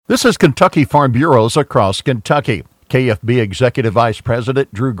This is Kentucky Farm Bureaus across Kentucky. KFB Executive Vice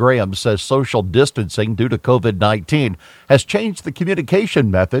President Drew Graham says social distancing due to COVID-19 has changed the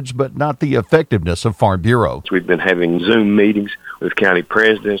communication methods, but not the effectiveness of Farm Bureau. We've been having Zoom meetings with county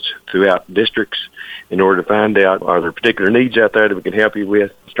presidents throughout districts in order to find out, are there particular needs out there that we can help you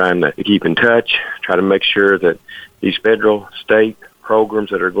with? Trying to keep in touch, try to make sure that these federal, state programs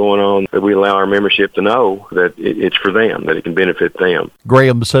that are going on, that we allow our membership to know that it's for them, that it can benefit them.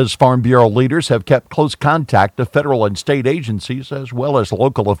 Graham says Farm Bureau leaders have kept close contact to federal and state agencies as well as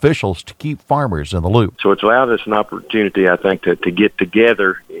local officials to keep farmers in the loop. So it's allowed us an opportunity, I think, to get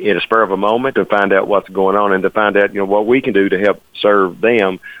together in a spur of a moment to find out what's going on and to find out, what we can do to help serve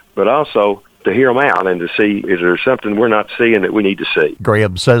them, but also to hear them out and to see, is there something we're not seeing that we need to see?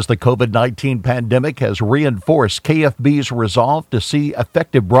 Graham says the COVID-19 pandemic has reinforced KFB's resolve to see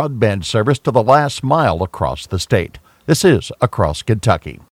effective broadband service to the last mile across the state. This is Across Kentucky.